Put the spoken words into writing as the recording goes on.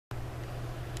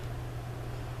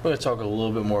We're going to talk a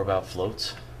little bit more about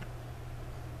floats.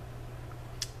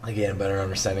 Again, a better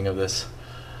understanding of this.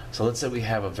 So let's say we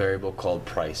have a variable called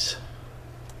price.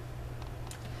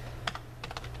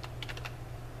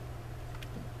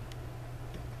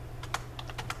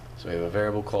 So we have a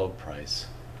variable called price.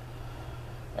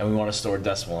 And we want to store a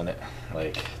decimal in it,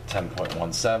 like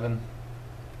 10.17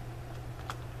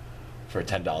 for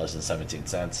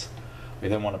 $10.17. We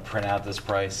then want to print out this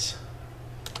price,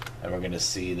 and we're going to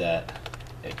see that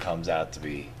it comes out to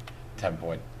be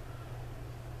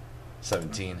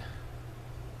 10.17,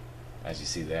 as you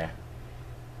see there.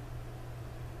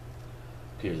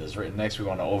 Here's this written. Next, we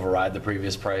want to override the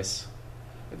previous price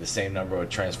with the same number. We're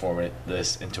transforming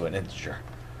this into an integer.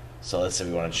 So let's say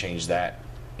we want to change that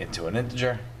into an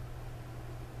integer.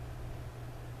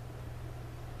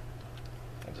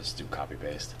 I'll just do copy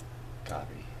paste.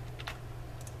 Copy.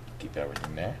 Keep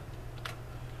everything there.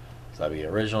 So that'll be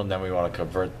original. And then we want to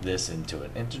convert this into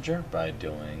an integer by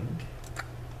doing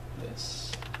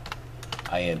this.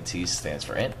 INT stands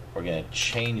for int. We're going to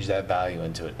change that value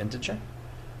into an integer.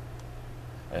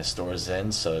 And it stores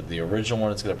in. So the original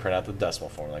one is going to print out the decimal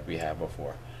form like we had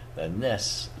before. Then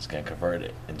this is going to convert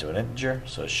it into an integer,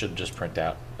 so it should just print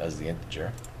out as the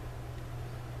integer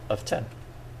of 10.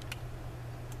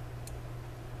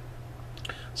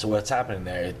 So what's happening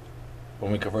there,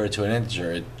 when we convert it to an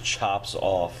integer, it chops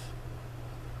off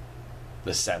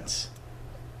the cents.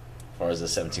 As far as the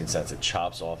 17 cents, it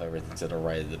chops off everything to the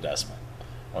right of the decimal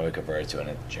when we convert it to an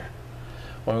integer.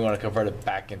 When we want to convert it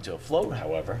back into a float,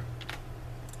 however,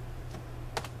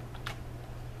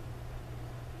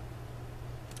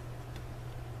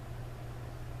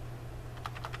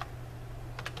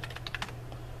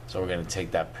 so we're going to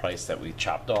take that price that we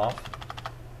chopped off.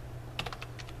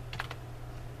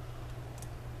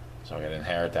 So we're going to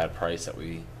inherit that price that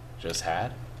we just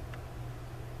had.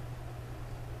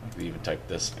 We could even type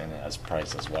this in as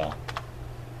price as well,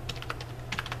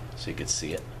 so you could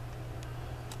see it.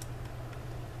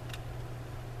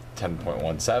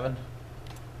 10.17.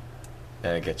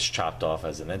 Then it gets chopped off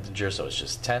as an integer, so it's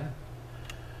just 10.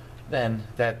 Then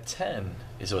that 10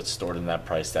 is what's stored in that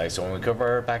price tag. So when we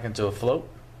convert it back into a float,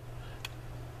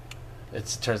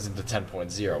 it turns into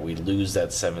 10.0. We lose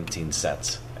that 17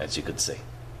 cents, as you could see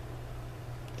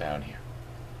down here.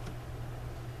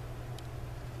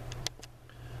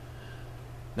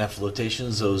 Now,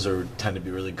 flotations, those tend to be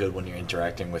really good when you're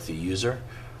interacting with a user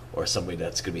or somebody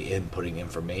that's going to be inputting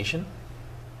information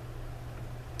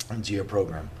into your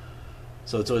program.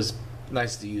 So it's always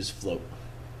nice to use float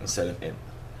instead of int,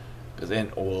 because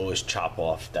int will always chop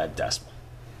off that decimal.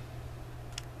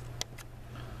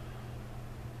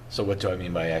 So what do I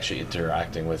mean by actually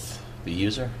interacting with the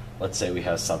user? Let's say we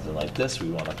have something like this. We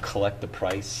want to collect the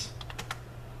price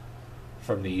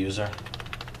from the user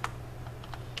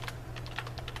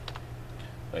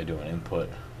by doing input.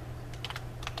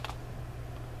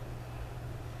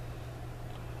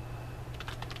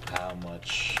 How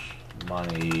much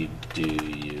money do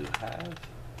you have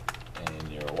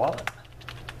in your wallet?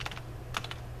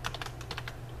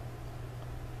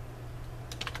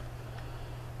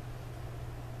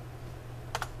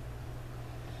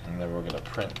 And then we're going to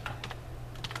print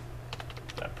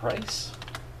that price.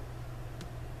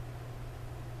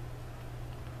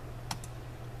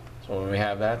 So when we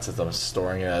have that, since I'm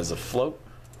storing it as a float,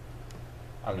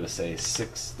 I'm going to say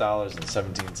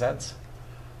 $6.17.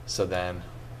 So then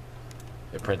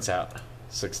it prints out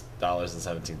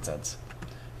 $6.17.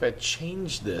 If I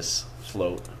change this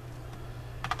float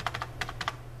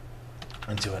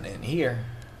into an int here,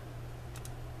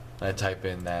 and I type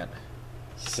in that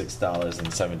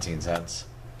 $6.17,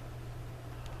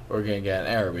 we're going to get an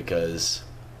error because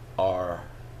our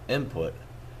input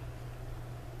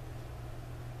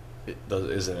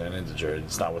isn't an integer.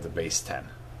 It's not with a base 10.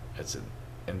 It's an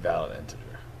invalid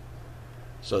integer.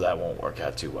 So that won't work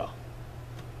out too well.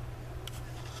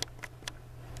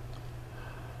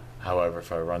 However,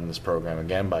 if I run this program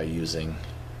again by using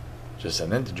just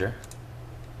an integer,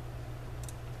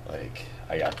 like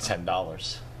I got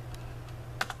 $10,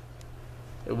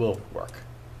 it will work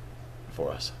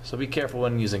for us. So be careful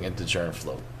when using integer and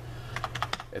float.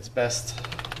 It's best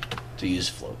to use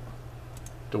float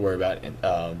to worry about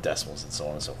decimals and so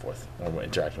on and so forth when we're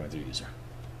interacting with your user.